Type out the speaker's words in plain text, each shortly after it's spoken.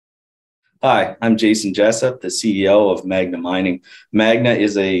Hi, I'm Jason Jessup, the CEO of Magna Mining. Magna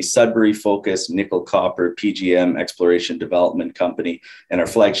is a Sudbury-focused nickel copper PGM exploration development company, and our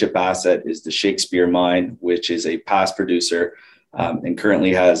flagship asset is the Shakespeare Mine, which is a past producer and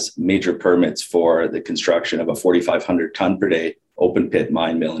currently has major permits for the construction of a 4,500 ton per day open pit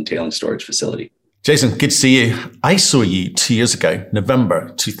mine mill and tailings storage facility. Jason, good to see you. I saw you 2 years ago,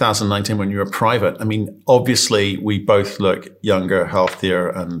 November 2019, when you were private. I mean, obviously, we both look younger, healthier,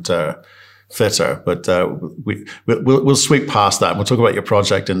 and fitter, but we'll sweep past that and we'll talk about your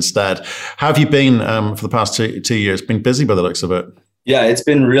project instead. How have you been for the past 2 years? Been busy by the looks of it. Yeah, it's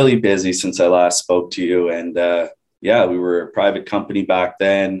been really busy since I last spoke to you. And we were a private company back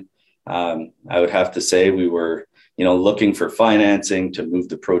then. I would have to say we were, looking for financing to move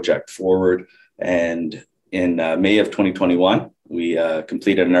the project forward. And in May of 2021, we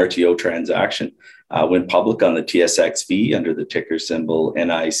completed an RTO transaction, went public on the TSXV under the ticker symbol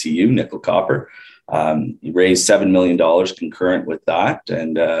NICU, nickel copper. Raised $7 million concurrent with that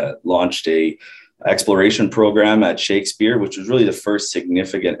and launched a exploration program at Shakespeare, which was really the first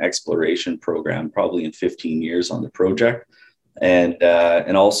significant exploration program, probably in 15 years on the project. And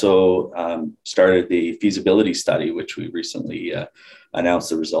also started the feasibility study, which we recently announced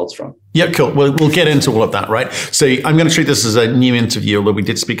the results from. Yeah, cool. We'll get into all of that, right? So I'm going to treat this as a new interview, although we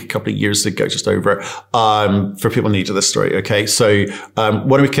did speak a couple of years ago, just over, for people new to this story. Okay, so why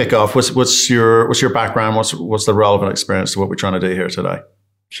don't we kick off? What's your background? What's the relevant experience to what we're trying to do here today?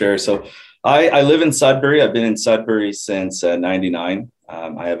 Sure. So I live in Sudbury. I've been in Sudbury since '99.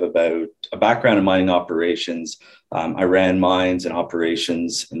 I have about a background in mining operations. I ran mines and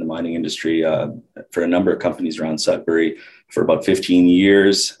operations in the mining industry for a number of companies around Sudbury for about 15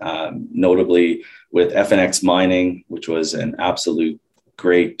 years, notably with FNX Mining, which was an absolute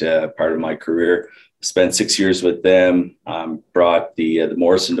great part of my career. Spent 6 years with them, brought the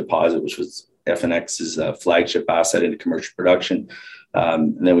Morrison deposit, which was FNX's flagship asset, into commercial production.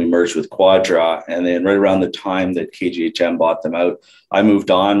 And then we merged with Quadra. And then right around the time that KGHM bought them out, I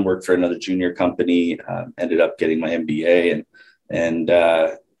moved on, worked for another junior company, ended up getting my MBA and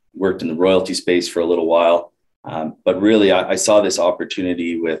worked in the royalty space for a little while. But really, I saw this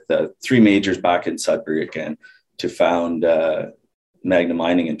opportunity with three majors back in Sudbury again to found Magna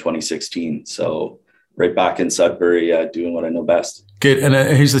Mining in 2016. So right back in Sudbury, doing what I know best. Good. And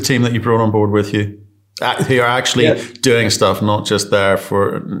who's the team that you brought on board with you? Who are actually doing stuff, not just there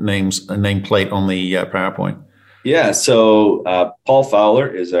for a nameplate on the PowerPoint? Yeah, so Paul Fowler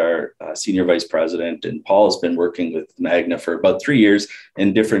is our senior vice president, and Paul has been working with Magna for about 3 years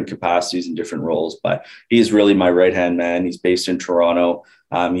in different capacities and different roles, but he's really my right-hand man. He's based in Toronto.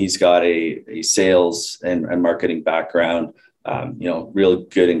 He's got a sales and marketing background, real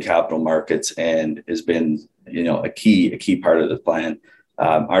good in capital markets, and has been, a key part of the plan.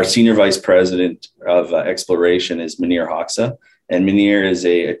 Our senior vice president of exploration is Munir Hoxha, and Munir is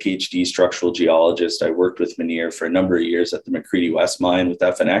a PhD structural geologist. I worked with Munir for a number of years at the McCreedy West mine with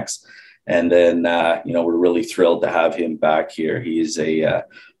FNX, and then we're really thrilled to have him back here. He is a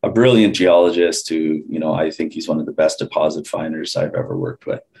brilliant geologist who, I think he's one of the best deposit finders I've ever worked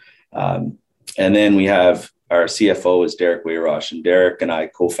with. And then we have our CFO is Derek Wayrosh, and Derek and I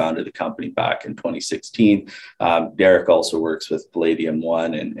co-founded the company back in 2016. Derek also works with Palladium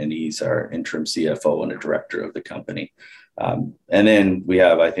One, and he's our interim CFO and a director of the company. And then we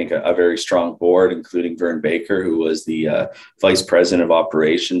have, I think, a very strong board, including Vern Baker, who was the vice president of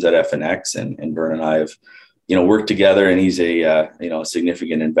operations at FNX, and Vern and I have, worked together. And he's a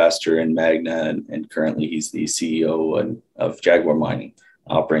significant investor in Magna, and currently he's the CEO of Jaguar Mining,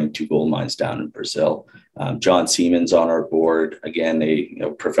 operating 2 gold mines down in Brazil. John Siemens on our board, again,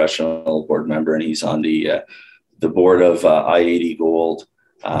 a professional board member, and he's on the board of I-80 Gold.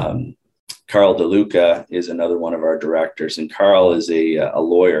 Carl DeLuca is another one of our directors, and Carl is a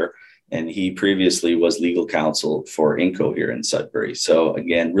lawyer, and he previously was legal counsel for Inco here in Sudbury. So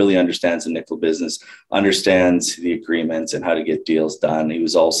again, really understands the nickel business, understands the agreements and how to get deals done. He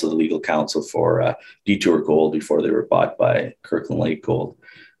was also the legal counsel for Detour Gold before they were bought by Kirkland Lake Gold.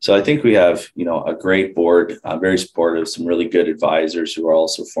 So I think we have, a great board, very supportive, some really good advisors who are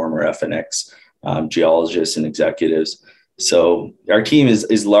also former FNX geologists and executives. So our team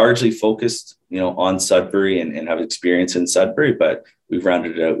is largely focused, on Sudbury and have experience in Sudbury, but we've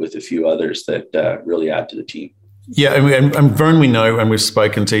rounded it out with a few others that really add to the team. Yeah, and Vern we know, and we've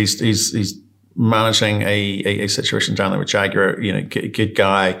spoken to. He's managing a situation down there with Jaguar, good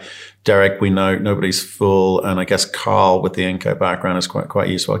guy. Derek, we know nobody's fool, and I guess Carl with the Inco background is quite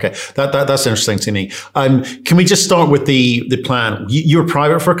useful. Okay, that's interesting to me. Can we just start with the plan? You were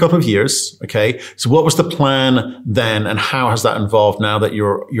private for a couple of years, okay? So what was the plan then, and how has that evolved now that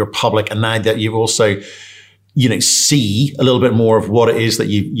you're public, and now that you've also, see a little bit more of what it is that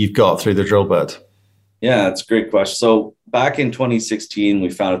you've got through the drill bit? Yeah, that's a great question. So back in 2016, we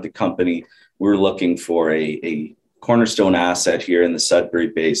founded the company. We were looking for a cornerstone asset here in the Sudbury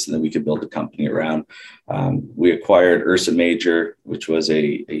Basin that we could build a company around. We acquired Ursa Major, which was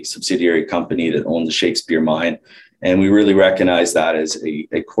a subsidiary company that owned the Shakespeare mine. And we really recognized that as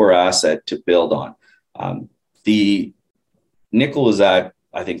a core asset to build on. The nickel was at,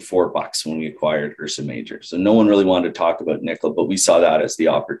 I think, $4 when we acquired Ursa Major. So no one really wanted to talk about nickel, but we saw that as the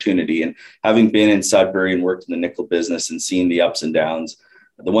opportunity. And having been in Sudbury and worked in the nickel business and seen the ups and downs,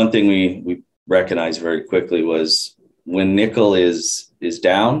 the one thing we recognized very quickly was when nickel is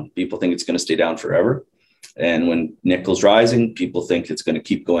down, people think it's going to stay down forever. And when nickel's rising, people think it's going to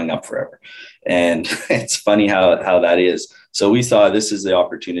keep going up forever. And it's funny how that is. So we saw this is the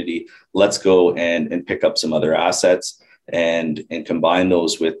opportunity. Let's go and pick up some other assets and combine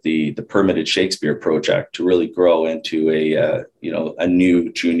those with the permitted Shakespeare project to really grow into a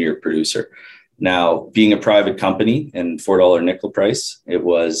new junior producer. Now, being a private company and $4 nickel price, it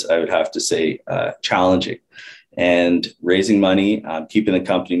was, I would have to say, challenging. And raising money, keeping the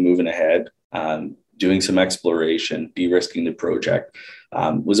company moving ahead, doing some exploration, de-risking the project,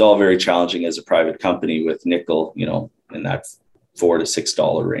 was all very challenging as a private company with nickel, in that $4 to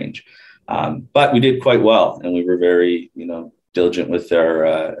 $6 range. But we did quite well, and we were very, diligent with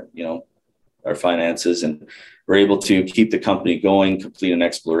our finances, and were able to keep the company going, complete an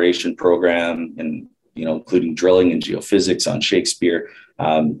exploration program, and including drilling and geophysics on Shakespeare.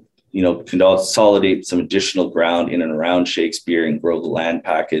 Consolidate some additional ground in and around Shakespeare and grow the land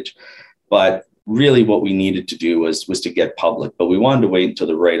package. But really, what we needed to do was to get public, but we wanted to wait until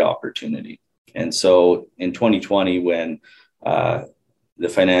the right opportunity. And so in 2020, when the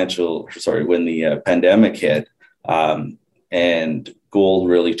pandemic hit, and gold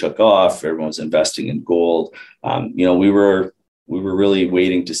really took off, everyone was investing in gold. We were really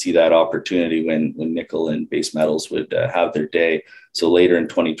waiting to see that opportunity when nickel and base metals would have their day. So later in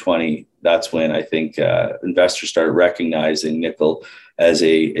 2020, that's when I think investors started recognizing nickel as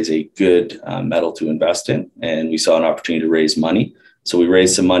a good metal to invest in, and we saw an opportunity to raise money. So we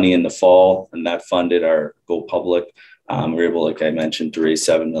raised some money in the fall, and that funded our go public. We were able, like I mentioned, to raise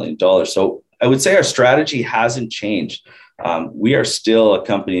 $7 million. So I would say our strategy hasn't changed. We are still a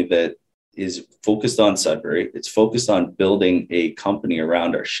company that is focused on Sudbury. It's focused on building a company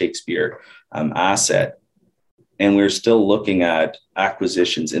around our Shakespeare asset. And we're still looking at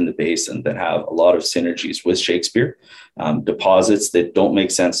acquisitions in the basin that have a lot of synergies with Shakespeare, deposits that don't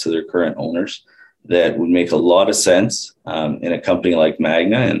make sense to their current owners, that would make a lot of sense in a company like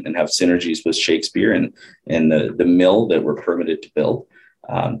Magna and have synergies with Shakespeare and the mill that we're permitted to build.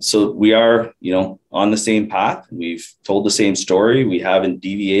 So we are, on the same path. We've told the same story. We haven't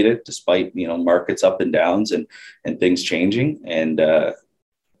deviated despite, markets up and downs and things changing. And,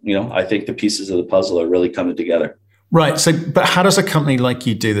 I think the pieces of the puzzle are really coming together. Right. So, but how does a company like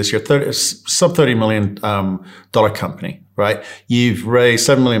you do this? You're sub $30 million company, right? You've raised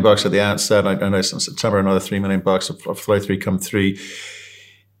 $7 million at the outset. I know since September, another $3 million of flow through come through.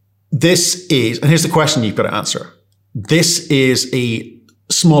 This is, and here's the question you've got to answer. This is a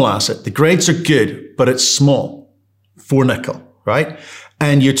small asset. The grades are good, but it's small for nickel, right?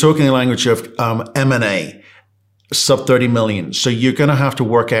 And you're talking the language of M&A, sub 30 million. So you're going to have to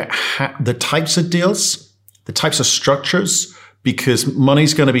work out the types of deals, the types of structures, because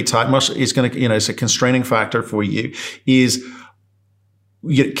money's going to be tight. It's going to, it's a constraining factor for you.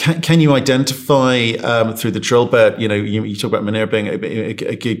 Can you identify through the drill bit? You talk about Munir being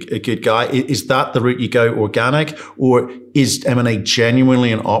a good guy. Is that the route you go, organic, or is M&A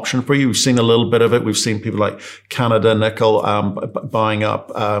genuinely an option for you? We've seen a little bit of it. We've seen people like Canada Nickel buying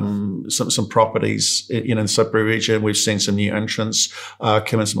up some properties in the Sudbury region. We've seen some new entrants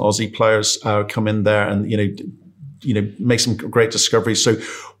come in, some Aussie players come in there, and make some great discoveries. So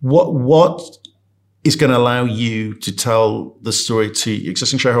what is going to allow you to tell the story to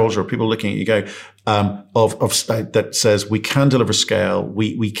existing shareholders or people looking at you go that says we can deliver scale,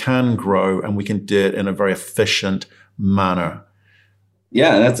 we can grow, and we can do it in a very efficient manner?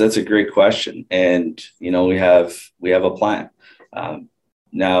 Yeah, that's a great question, and we have a plan.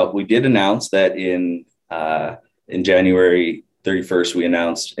 Now we did announce that in January 31st we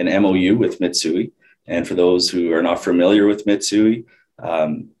announced an MOU with Mitsui, and for those who are not familiar with Mitsui,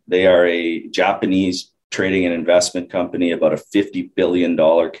 They are a Japanese trading and investment company, about a $50 billion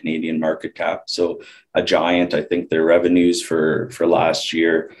Canadian market cap. So a giant. I think their revenues for last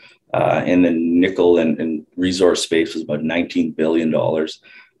year in the nickel and resource space was about $19 billion.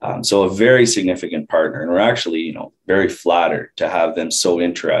 So a very significant partner. And we're actually, very flattered to have them so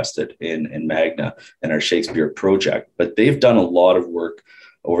interested in Magna and our Shakespeare project. But they've done a lot of work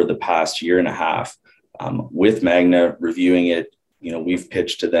over the past year and a half with Magna, reviewing it. We've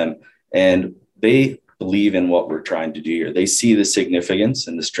pitched to them, and they believe in what we're trying to do here. They see the significance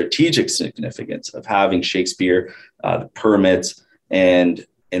and the strategic significance of having Shakespeare, the permits, and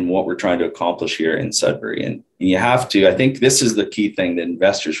what we're trying to accomplish here in Sudbury. And you have to, I think this is the key thing that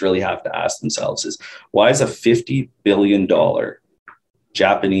investors really have to ask themselves is, why is a $50 billion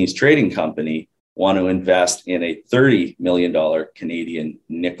Japanese trading company want to invest in a $30 million Canadian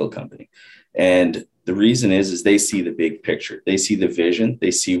nickel company? And the reason is they see the big picture. They see the vision.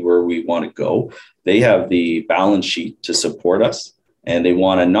 They see where we want to go. They have the balance sheet to support us. And they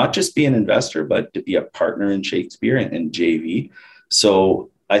want to not just be an investor, but to be a partner in Shakespeare and JV.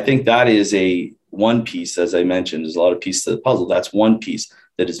 So I think that is one piece, as I mentioned, there's a lot of pieces of the puzzle. That's one piece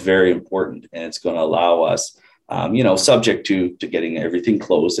that is very important. And it's going to allow us, subject to getting everything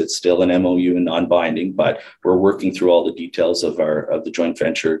closed. It's still an MOU and non-binding, but we're working through all the details of the joint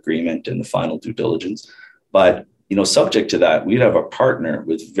venture agreement and the final due diligence. But, subject to that, we'd have a partner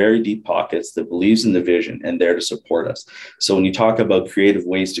with very deep pockets that believes in the vision and there to support us. So when you talk about creative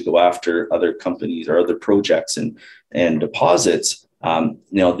ways to go after other companies or other projects and deposits,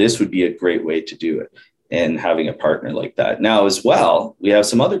 this would be a great way to do it, and having a partner like that. Now, as well, we have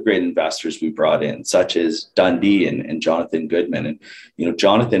some other great investors we brought in, such as Dundee and Jonathan Goodman. And,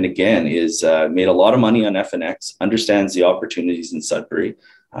 Jonathan, again, is made a lot of money on FNX, understands the opportunities in Sudbury,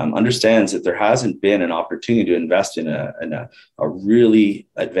 understands that there hasn't been an opportunity to invest in a really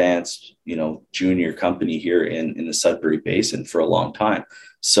advanced, junior company here in the Sudbury Basin for a long time.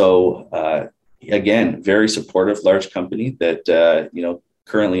 So, again, very supportive, large company that,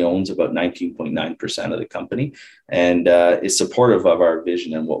 currently owns about 19.9% of the company and is supportive of our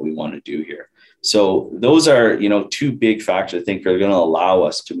vision and what we want to do here. So those are, two big factors I think are going to allow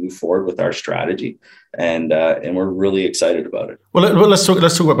us to move forward with our strategy. And we're really excited about it. Well, let's talk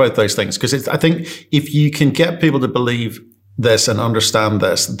about both those things, because I think if you can get people to believe this and understand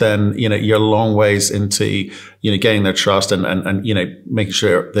this, then, you're a long ways into, gaining their trust and making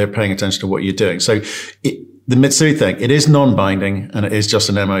sure they're paying attention to what you're doing. So the Mitsui thing, it is non-binding and it is just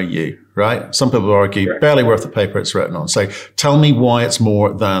an MOU, right? Some people argue Correct. Barely worth the paper it's written on. So tell me why it's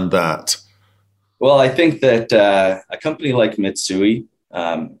more than that. Well, I think that a company like Mitsui,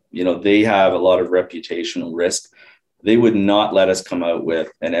 they have a lot of reputational risk. They would not let us come out with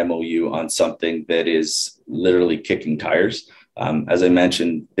an MOU on something that is literally kicking tires. As I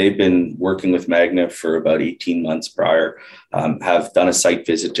mentioned, they've been working with Magna for about 18 months prior, have done a site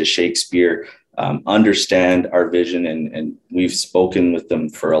visit to Shakespeare, understand our vision, and we've spoken with them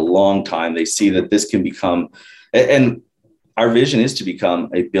for a long time. They see that this can become, and our vision is to become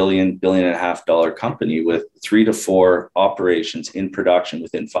a $1.5 billion company with 3 to 4 operations in production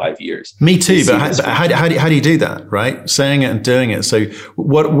within 5 years. Me too, but how do you do that, right? Saying it and doing it. So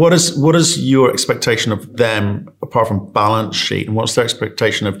what is your expectation of them apart from balance sheet, and what's their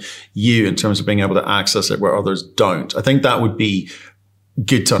expectation of you in terms of being able to access it where others don't? I think that would be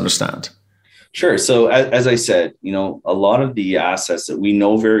good to understand. Sure. So as I said, a lot of the assets that we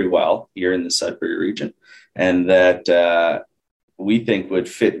know very well here in the Sudbury region and that we think would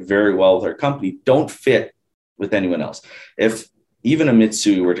fit very well with our company don't fit with anyone else. If even a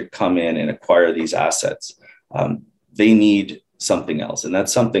Mitsui were to come in and acquire these assets, they need something else. And that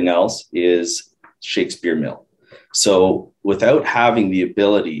something else is Shakespeare Mill. So without having the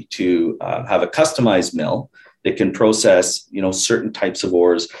ability to have a customized mill that can process, certain types of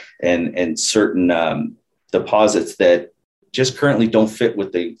ores and certain deposits that just currently don't fit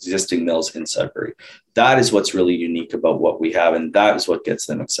with the existing mills in Sudbury. That is what's really unique about what we have, and that is what gets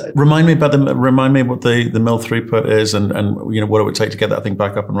them excited. Remind me what the mill throughput is, and what it would take to get that thing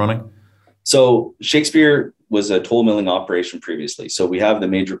back up and running. So Shakespeare was a toll milling operation previously. So we have the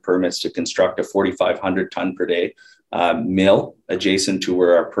major permits to construct a 4,500 ton per day mill adjacent to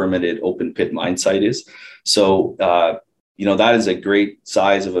where our permitted open pit mine site is. So, that is a great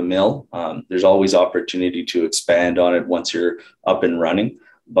size of a mill. There's always opportunity to expand on it once you're up and running.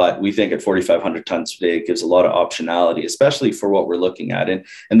 But we think at 4,500 tons per day, it gives a lot of optionality, especially for what we're looking at. And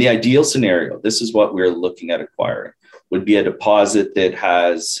the ideal scenario, this is what we're looking at acquiring, would be a deposit that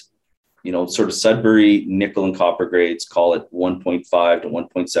has, sort of Sudbury nickel and copper grades, call it 1.5 to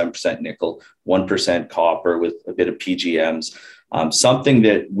 1.7% nickel, 1% copper with a bit of PGMs. something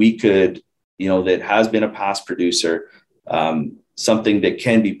that we could, that has been a past producer, something that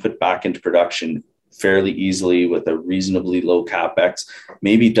can be put back into production fairly easily with a reasonably low capex,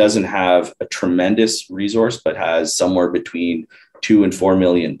 maybe doesn't have a tremendous resource, but has somewhere between 2 and 4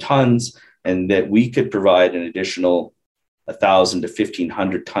 million tons, and that we could provide an additional 1,000 to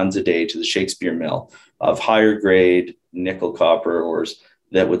 1,500 tons a day to the Shakespeare mill of higher grade nickel copper ores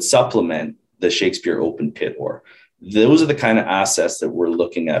that would supplement the Shakespeare open pit ore. Those are the kind of assets that we're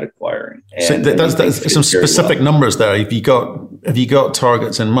looking at acquiring. And so that's some specific numbers there. Have you got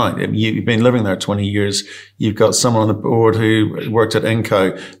targets in mind? You've been living there 20 years. You've got someone on the board who worked at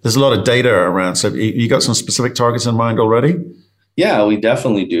Inco. There's a lot of data around. So you got some specific targets in mind already? Yeah, we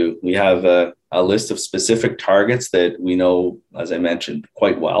definitely do. We have a list of specific targets that we know, as I mentioned,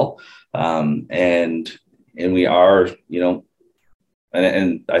 quite well. And we are,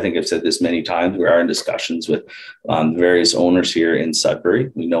 and I think I've said this many times, we are in discussions with various owners here in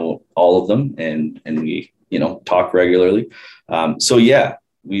Sudbury. We know all of them, and we, talk regularly. So yeah,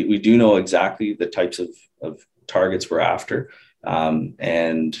 we do know exactly the types of targets we're after.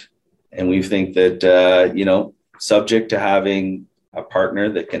 And we think that, subject to having a partner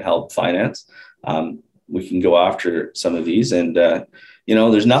that can help finance, we can go after some of these. And,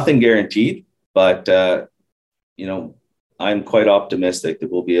 there's nothing guaranteed, but, I'm quite optimistic that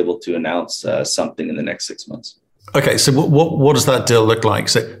we'll be able to announce something in the next 6 months. Okay, so what does that deal look like?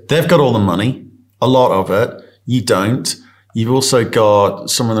 So they've got all the money, a lot of it. You don't. You've also got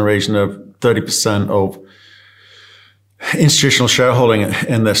somewhere in the region of 30% of institutional shareholding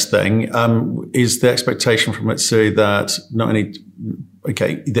in this thing. Is the expectation from Mitsui that not only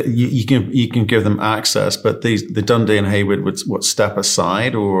you can give them access, but the Dundee and Haywood would step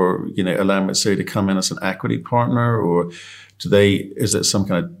aside, or allow Mitsui to come in as an equity partner, or is it some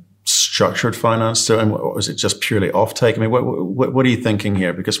kind of structured finance to them, or is it just purely offtake? I mean, what are you thinking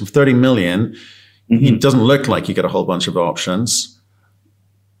here? Because from 30 million, it doesn't look like you get a whole bunch of options,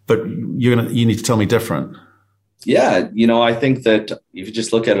 but you need to tell me different. Yeah, I think that if you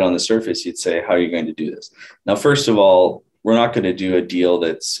just look at it on the surface, you'd say, how are you going to do this? Now, first of all, we're not going to do a deal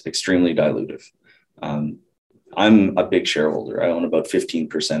that's extremely dilutive. I'm a big shareholder. I own about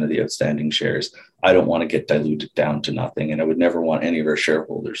 15% of the outstanding shares. I don't want to get diluted down to nothing, and I would never want any of our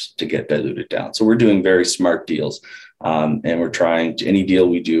shareholders to get diluted down. So we're doing very smart deals, and we're trying to, any deal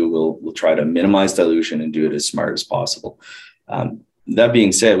we do, we'll try to minimize dilution and do it as smart as possible. That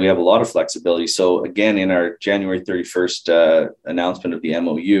being said, we have a lot of flexibility. So again, in our January 31st announcement of the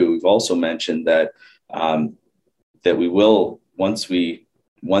MOU, we've also mentioned that that we will, once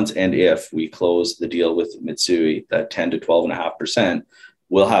and if we close the deal with Mitsui, that 10 to 12.5%,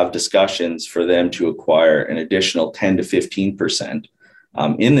 we'll have discussions for them to acquire an additional 10 to 15%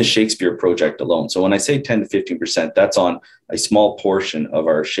 in the Shakespeare project alone. So when I say 10 to 15%, that's on a small portion of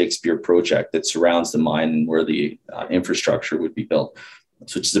our Shakespeare project that surrounds the mine and where the infrastructure would be built,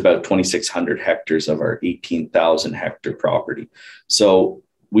 so which is about 2,600 hectares of our 18,000 hectare property. So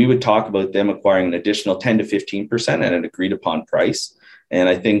we would talk about them acquiring an additional 10 to 15% at an agreed upon price. And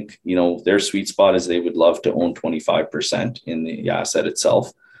I think, their sweet spot is they would love to own 25% in the asset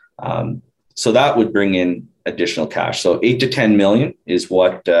itself. So that would bring in additional cash. So 8 to 10 million is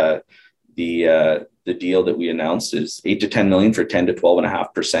what the deal that we announced is, 8 to 10 million for 10 to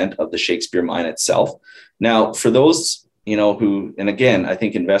 12.5% of the Shakespeare mine itself. Now, for those, who, and again, I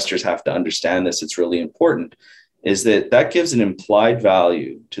think investors have to understand this, it's really important, is that gives an implied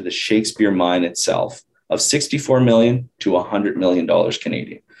value to the Shakespeare mine itself of 64 million to 100 million dollars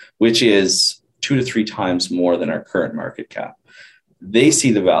Canadian, which is 2 to 3 times more than our current market cap. They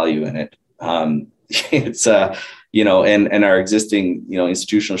see the value in it. It's and our existing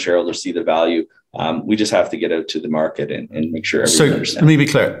institutional shareholders see the value. We just have to get out to the market and make sure everyone understands. So let me be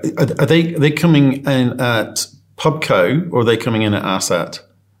clear: are they coming in at Pubco, or are they coming in at asset?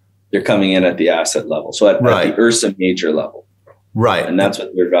 They're coming in at the asset level, so at the Ursa Major level, right? And that's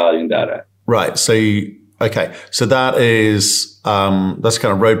what we're valuing that at. Right. So so that is that's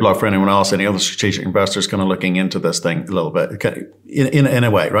kind of roadblock for anyone else, any other strategic investors kind of looking into this thing a little bit, okay, in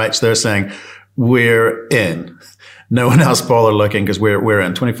a way, right? So they're saying we're in. No one else bother looking because we're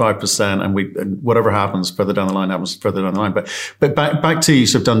in 25%, and whatever happens further down the line happens further down the line. But back to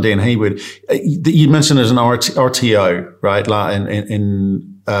sort of Dundee and Haywood, you mentioned there's an RTO, right?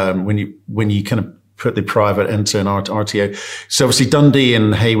 When you kind of put the private into an RTO. So obviously Dundee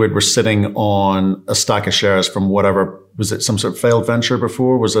and Haywood were sitting on a stack of shares from whatever, was it some sort of failed venture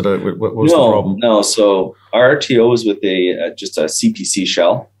before? Was it what was the problem? No. So our RTO was with just a CPC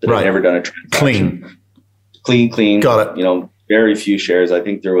shell that had never done a transaction. Clean. Got it. Very few shares. I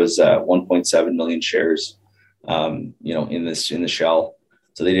think there was 1.7 million shares in the shell.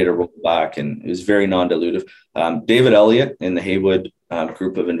 So they did a rollback, and it was very non-dilutive. David Elliott and the Haywood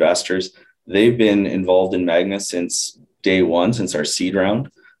group of investors, they've been involved in Magna since day one, since our seed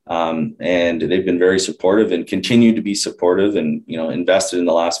round. And they've been very supportive and continue to be supportive, and invested in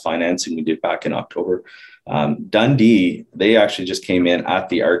the last financing we did back in October. Dundee, they actually just came in at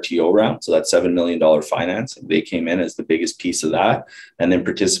the RTO round, so that $7 million finance. They came in as the biggest piece of that, and then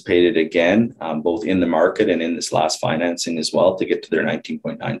participated again, both in the market and in this last financing as well, to get to their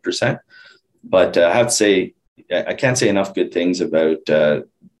 19.9%. But I have to say, I can't say enough good things about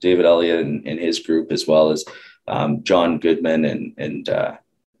David Elliott and his group, as well as John Goodman and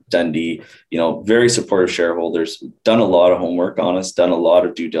Dundee, very supportive shareholders, done a lot of homework on us, done a lot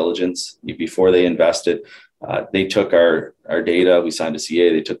of due diligence before they invested. They took our data, we signed a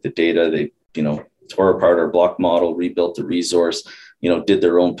CA, they took the data, they, tore apart our block model, rebuilt the resource, did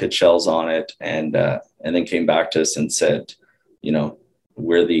their own pitch shells on it, and then came back to us and said,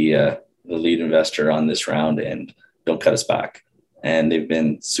 we're the lead investor on this round, and don't cut us back. And they've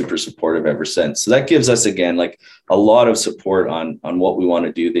been super supportive ever since. So that gives us, again, like a lot of support on what we want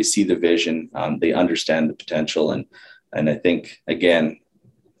to do. They see the vision, they understand the potential. And I think, again,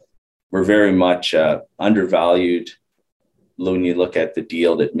 we're very much undervalued when you look at the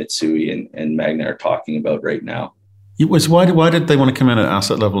deal that Mitsui and Magna are talking about right now. Why did they want to come in at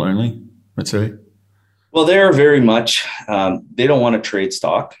asset level only, Mitsui? Well, they're very much, they don't want to trade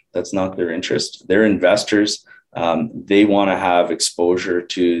stock. That's not their interest. They're investors. They want to have exposure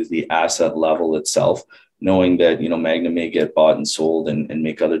to the asset level itself, knowing that, Magna may get bought and sold and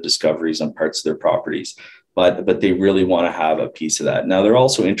make other discoveries on parts of their properties, but they really want to have a piece of that. Now, they're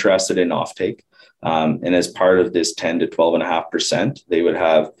also interested in offtake. And as part of this 10 to 12.5%, they would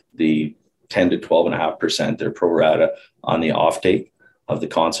have the 10 to 12.5%, their pro rata on the offtake of the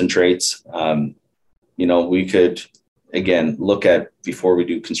concentrates. We could, again, look at, before we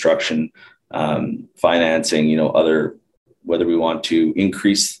do construction, financing, whether we want to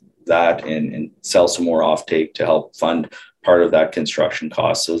increase that and sell some more offtake to help fund part of that construction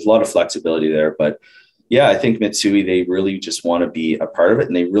cost. So there's a lot of flexibility there, but yeah, I think Mitsui, they really just want to be a part of it,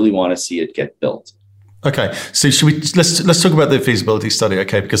 and they really want to see it get built. Okay, so let's talk about the feasibility study,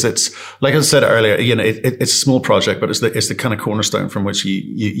 okay? Because it's, like I said earlier, it's a small project, but it's the kind of cornerstone from which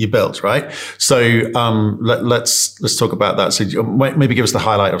you built, right? So let's talk about that. So maybe give us the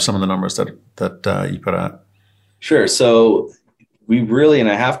highlight of some of the numbers that you put out. Sure. So we really, and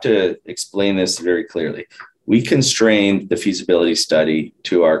I have to explain this very clearly, we constrained the feasibility study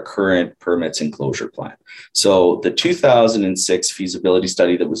to our current permits and closure plan. So the 2006 feasibility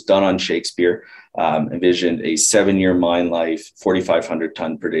study that was done on Shakespeare envisioned a 7-year mine life, 4,500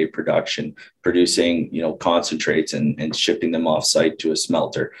 ton per day production, producing, concentrates and shipping them off site to a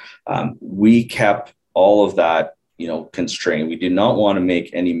smelter. We kept all of that, constrained. We did not want to make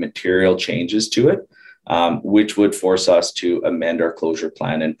any material changes to it, which would force us to amend our closure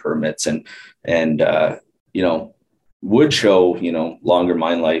plan and permits and would show, longer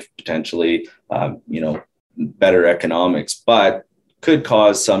mine life, potentially, better economics, but could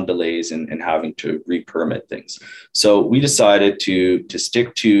cause some delays in having to re-permit things. So we decided to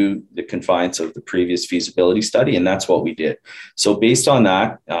stick to the confines of the previous feasibility study, and that's what we did. So based on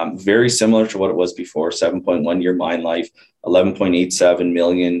that, very similar to what it was before, 7.1 year mine life, 11.87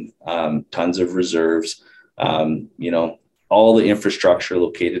 million tons of reserves, all the infrastructure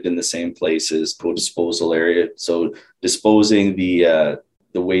located in the same places, co-disposal area. So disposing the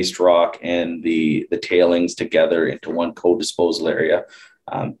waste rock and the tailings together into one co-disposal area.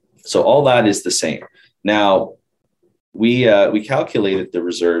 So all that is the same. Now, we calculated the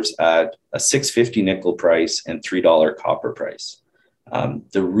reserves at a $6.50 nickel price and $3 copper price.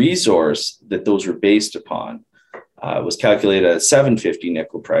 The resource that those were based upon was calculated at a $7.50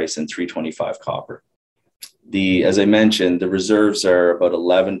 nickel price and $3.25 copper. As I mentioned, the reserves are about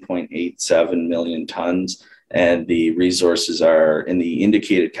 11.87 million tons, and the resources are in the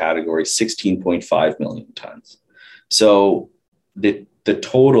indicated category, 16.5 million tons. So the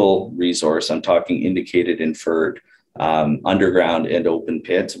total resource, I'm talking indicated, inferred, underground and open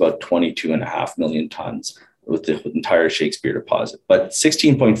pits, about 22.5 million tons with the entire Shakespeare deposit, but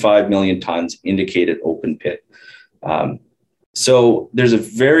 16.5 million tons indicated open pit. So there's a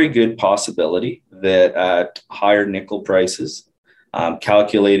very good possibility that at higher nickel prices,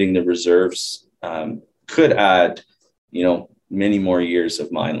 calculating the reserves could add, many more years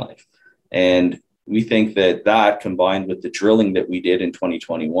of mine life. And we think that combined with the drilling that we did in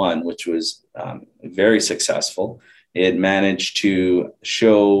 2021, which was very successful, it managed to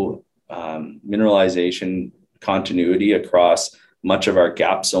show mineralization continuity across much of our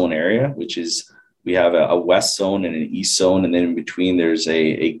gap zone area, which is we have a west zone and an east zone, and then in between there's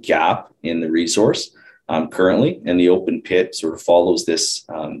a gap in the resource currently, and the open pit sort of follows this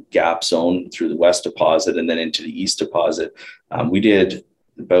gap zone through the west deposit and then into the east deposit. We did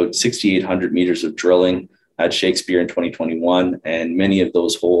about 6,800 meters of drilling at Shakespeare in 2021, and many of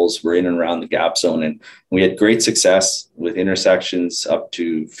those holes were in and around the gap zone, and we had great success with intersections up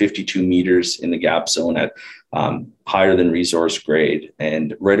to 52 meters in the gap zone at higher than resource grade,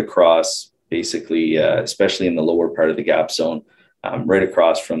 and right across basically, especially in the lower part of the gap zone, right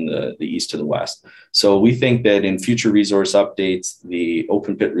across from the east to the west. So we think that in future resource updates, the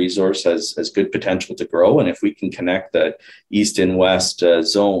open pit resource has good potential to grow. And if we can connect the east and west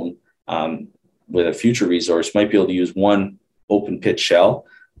zone with a future resource, might be able to use one open pit shell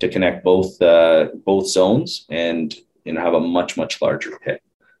to connect both zones and have a much larger pit.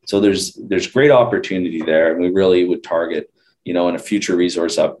 So there's great opportunity there, and we really would target, in a future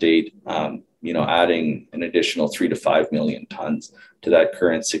resource update, adding an additional 3 to 5 million tons to that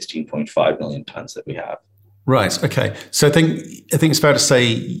current 16.5 million tons that we have. Right. Okay. So I think it's fair to say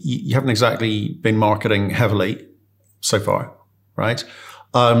you haven't exactly been marketing heavily so far, right?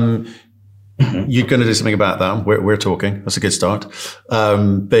 You're going to do something about that. We're talking. That's a good start.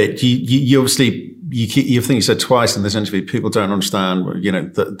 But you obviously, you think you said twice in this interview, people don't understand,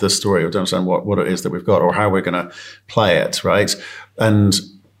 the story, or don't understand what it is that we've got or how we're going to play it, right? And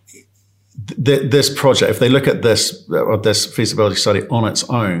this project, if they look at this feasibility study on its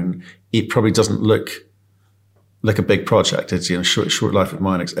own, it probably doesn't look like a big project. It's short life of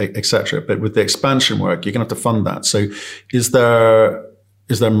mine, etc. But with the expansion work, you're going to have to fund that. So, is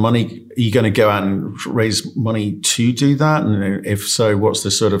there money? Are you going to go out and raise money to do that? And if so, what's the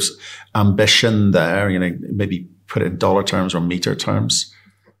sort of ambition there? Maybe put it in dollar terms or meter terms.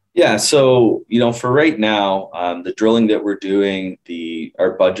 Yeah. So, for right now, the drilling that we're doing,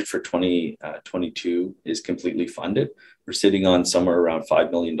 our budget for 2022 is completely funded. We're sitting on somewhere around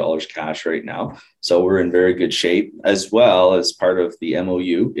 $5 million cash right now. So we're in very good shape, as well as part of the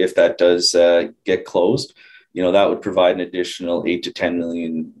MOU. If that does get closed, that would provide an additional $8 to $10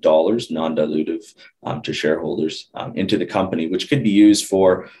 million non-dilutive to shareholders into the company, which could be used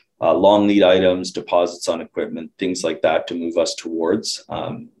for long lead items, deposits on equipment, things like that, to move us towards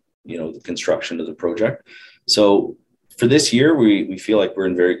the construction of the project. So for this year, we feel like we're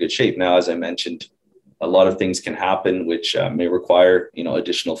in very good shape. Now, as I mentioned, a lot of things can happen which may require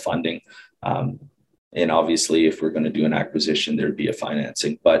additional funding. And obviously, if we're going to do an acquisition, there'd be a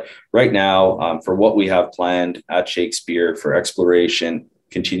financing. But right now, for what we have planned at Shakespeare for exploration,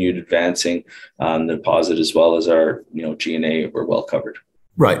 continued advancing the deposit, as well as our G&A, we're well covered.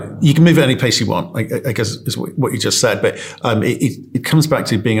 Right. You can move at any pace you want, I guess is what you just said. But it comes back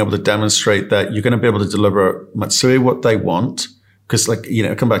to being able to demonstrate that you're going to be able to deliver Mitsui what they want. Because,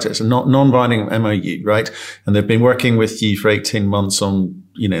 come back to it. It's a non-binding MOU, right? And they've been working with you for 18 months on,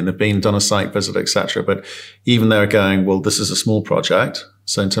 and they've done a site visit, etc. But even they're going, well, this is a small project.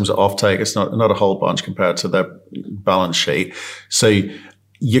 So in terms of offtake, it's not a whole bunch compared to their balance sheet. So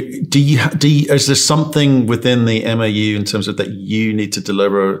is there something within the MOU in terms of that you need to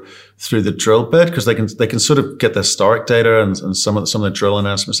deliver through the drill bit? Because they can sort of get the historic data and some of the drill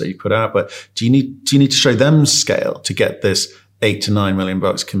announcements that you put out. But do you need to show them scale to get this $8 to $9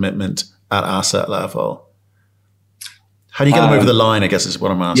 million commitment at asset level? How do you get them over the line, I guess is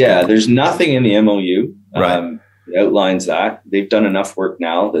what I'm asking. Yeah, there's nothing in the MOU that outlines that. They've done enough work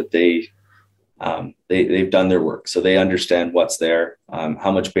now that they've done their work. So they understand what's there,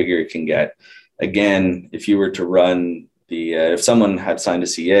 how much bigger it can get. Again, if you were to run if someone had signed a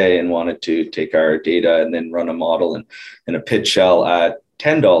CA and wanted to take our data and then run a model in a pit shell at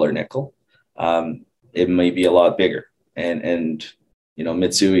 $10 nickel, it may be a lot bigger. And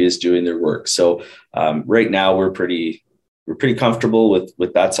Mitsui is doing their work. So right now we're pretty comfortable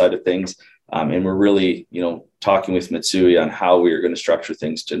with that side of things. And we're really, talking with Mitsui on how we are going to structure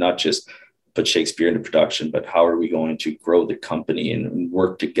things to not just put Shakespeare into production, but how are we going to grow the company and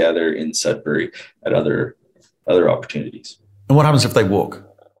work together in Sudbury at other opportunities. And what happens if they walk?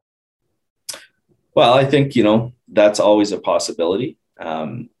 Well, I think, that's always a possibility.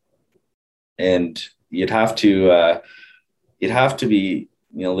 And you'd have to be,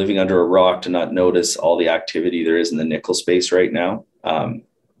 living under a rock to not notice all the activity there is in the nickel space right now.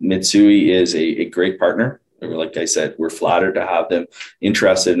 Mitsui is a great partner. Like I said, we're flattered to have them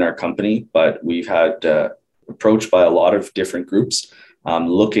interested in our company, but we've had approached by a lot of different groups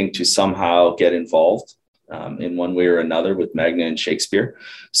looking to somehow get involved in one way or another with Magna and Shakespeare.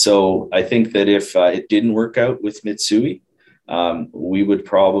 So I think that if it didn't work out with Mitsui, we would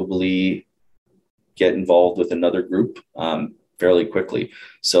probably get involved with another group fairly quickly.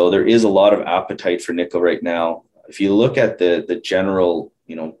 So there is a lot of appetite for nickel right now. If you look at the general,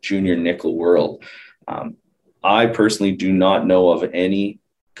 junior nickel world, I personally do not know of any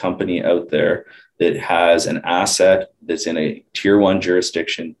company out there that has an asset that's in a tier 1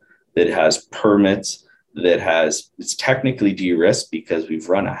 jurisdiction, that has permits, it's technically de-risked because we've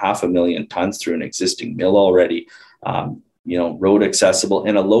run 500,000 tons through an existing mill already, road accessible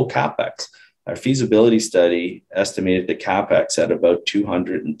and a low capex. Our feasibility study estimated the capex at about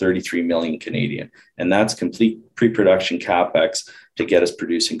 233 million Canadian, and that's complete pre-production capex to get us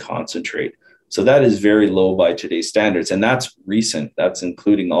producing concentrate. So that is very low by today's standards, and that's recent. That's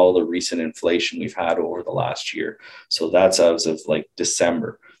including all the recent inflation we've had over the last year. So that's as of like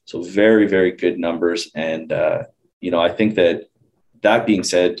December. So very, very good numbers. And, I think that being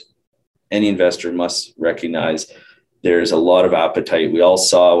said, any investor must recognize there's a lot of appetite. We all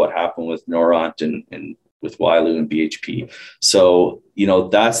saw what happened with Noront and with Wyloo and BHP. So,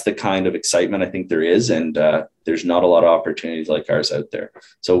 that's the kind of excitement I think there is. And there's not a lot of opportunities like ours out there.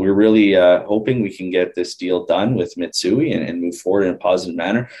 So we're really hoping we can get this deal done with Mitsui and move forward in a positive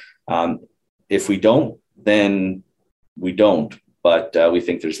manner. If we don't, then we don't. But we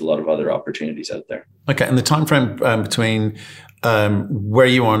think there's a lot of other opportunities out there. Okay. And the time frame between where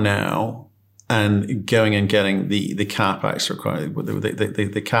you are now and going and getting the capex required,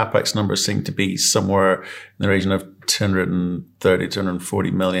 the capex numbers seem to be somewhere in the region of 230,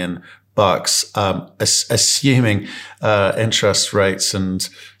 240 million bucks, assuming interest rates and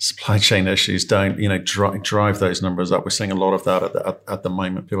supply chain issues don't, drive those numbers up. We're seeing a lot of that at the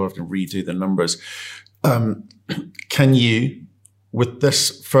moment. People have to redo the numbers. Can you, with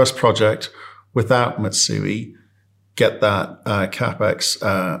this first project, without Mitsui, get that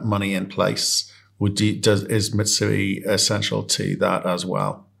capex money in place? Is Mitsui essential to that as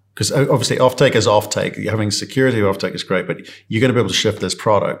well? Because obviously offtake is offtake. Having security of offtake is great, but you're going to be able to shift this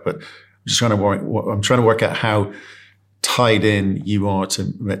product. But I'm trying to work out how tied in you are to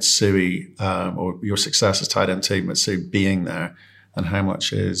Mitsui, or your success is tied into Mitsui being there, and how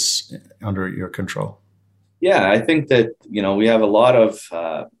much is under your control. Yeah, I think that, we have a lot of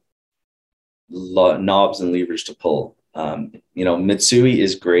knobs and levers to pull. Mitsui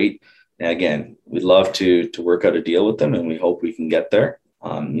is great. Again, we'd love to work out a deal with them, and we hope we can get there,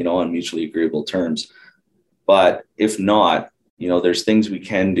 on mutually agreeable terms. But if not, there's things we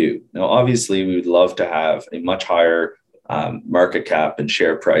can do. Now, obviously, we would love to have a much higher market cap and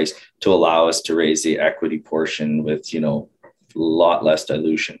share price to allow us to raise the equity portion with, a lot less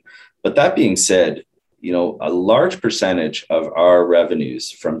dilution. But that being said, a large percentage of our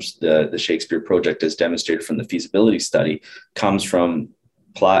revenues from the Shakespeare project, as demonstrated from the feasibility study, comes from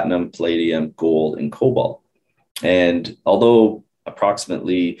platinum, palladium, gold, and cobalt. And although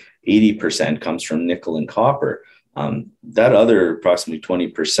approximately 80% comes from nickel and copper, that other approximately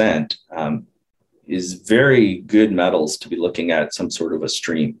 20% is very good metals to be looking at some sort of a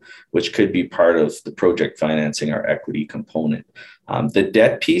stream, which could be part of the project financing, our equity component. The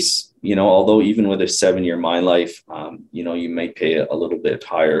debt piece, although even with a 7-year mine life, you may pay a little bit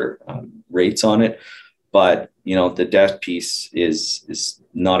higher rates on it. But, the debt piece is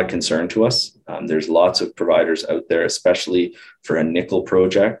not a concern to us. There's lots of providers out there, especially for a nickel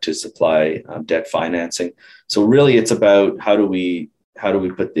project, to supply debt financing. So really it's about how do we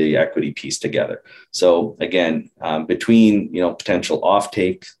put the equity piece together? So again, between, potential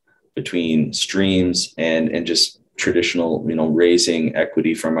offtake, between streams and just traditional, raising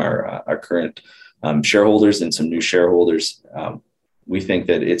equity from our current shareholders and some new shareholders, we think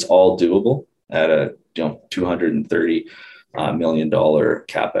that it's all doable at a $230 million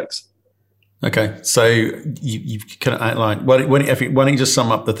capex. Okay, so you kind of outlined. Why don't you just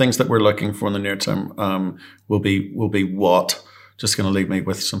sum up the things that we're looking for in the near term? Will be what? Just going to leave me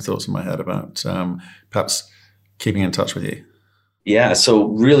with some thoughts in my head about perhaps keeping in touch with you. Yeah. So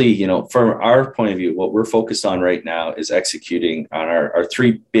really, from our point of view, what we're focused on right now is executing on our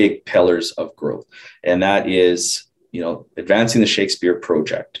 3 big pillars of growth. And that is, advancing the Shakespeare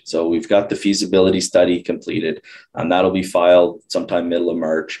project. So we've got the feasibility study completed, and that'll be filed sometime middle of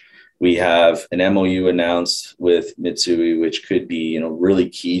March. We have an MOU announced with Mitsui, which could be, really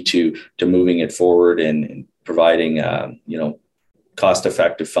key to moving it forward and providing,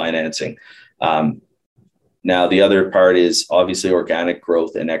 cost-effective financing. Now, the other part is obviously organic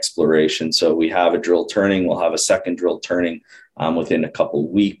growth and exploration. So we have a drill turning. We'll have a second drill turning within a couple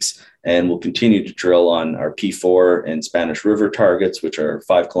of weeks. And we'll continue to drill on our P4 and Spanish River targets, which are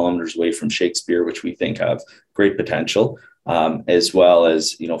 5 kilometers away from Shakespeare, which we think have great potential, as well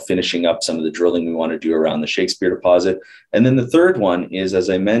as, finishing up some of the drilling we want to do around the Shakespeare deposit. And then the third one is, as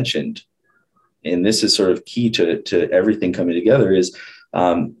I mentioned, and this is sort of key to everything coming together, is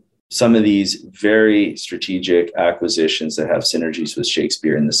some of these very strategic acquisitions that have synergies with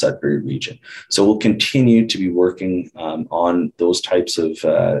Shakespeare in the Sudbury region. So we'll continue to be working on those types of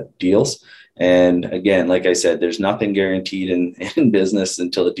deals. And again, like I said, there's nothing guaranteed in business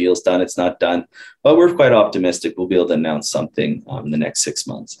until the deal's done. It's not done, but we're quite optimistic we'll be able to announce something in the next 6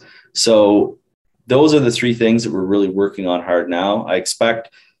 months. So those are the three things that we're really working on hard now. I expect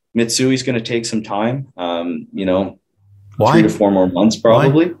Mitsui's going to take some time, Why? 3 to 4 more months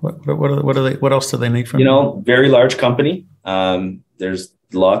probably. What else do they need from you? Very large company. There's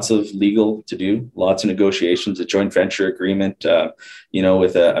lots of legal to do, lots of negotiations. A joint venture agreement,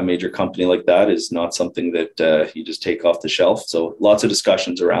 with a major company like that is not something that you just take off the shelf. So lots of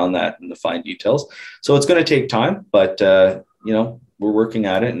discussions around that and the fine details. So it's going to take time, but we're working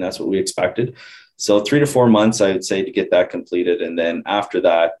at it, and that's what we expected. So 3 to 4 months, I would say, to get that completed. And then after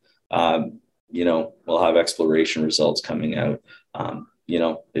that, we'll have exploration results coming out.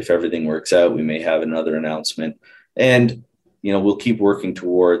 If everything works out, we may have another announcement, and we'll keep working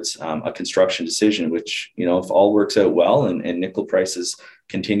towards a construction decision, which, if all works out well and nickel prices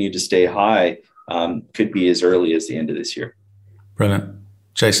continue to stay high, could be as early as the end of this year. Brilliant.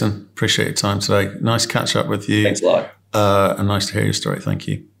 Jason, appreciate your time today. Nice catch up with you. Thanks a lot. And nice to hear your story. Thank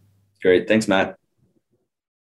you. Great. Thanks, Matt.